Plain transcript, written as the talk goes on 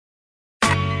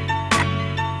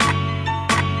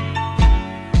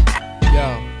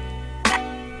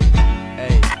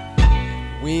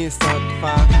We ain't start the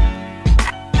fire.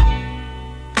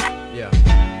 Yeah.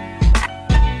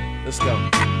 Let's go.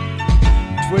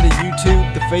 Twitter,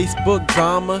 YouTube, the Facebook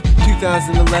drama.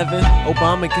 2011,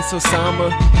 Obama gets Osama.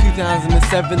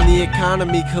 2007, the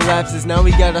economy collapses. Now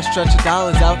we gotta stretch the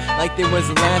dollars out like they was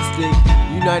elastic.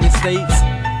 United States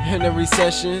in a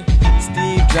recession.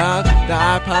 Steve Jobs, the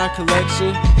iPod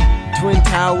collection. Twin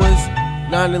Towers,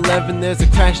 9/11, there's a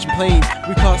crashing plane.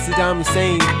 We caught Saddam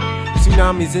Hussein.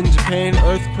 Tsunamis in Japan,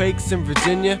 earthquakes in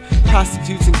Virginia,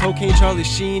 prostitutes and cocaine, Charlie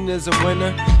Sheen is a winner.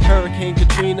 Hurricane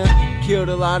Katrina killed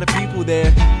a lot of people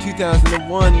there.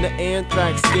 2001, the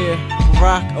anthrax scare.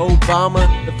 Barack Obama,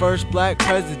 the first black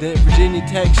president. Virginia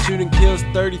Tech shooting kills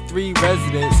 33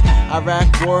 residents. Iraq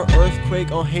war,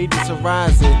 earthquake on Haiti's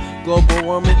horizon. Global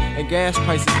warming and gas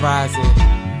prices rising.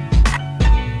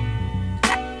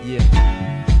 Yeah.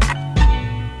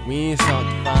 We ain't saw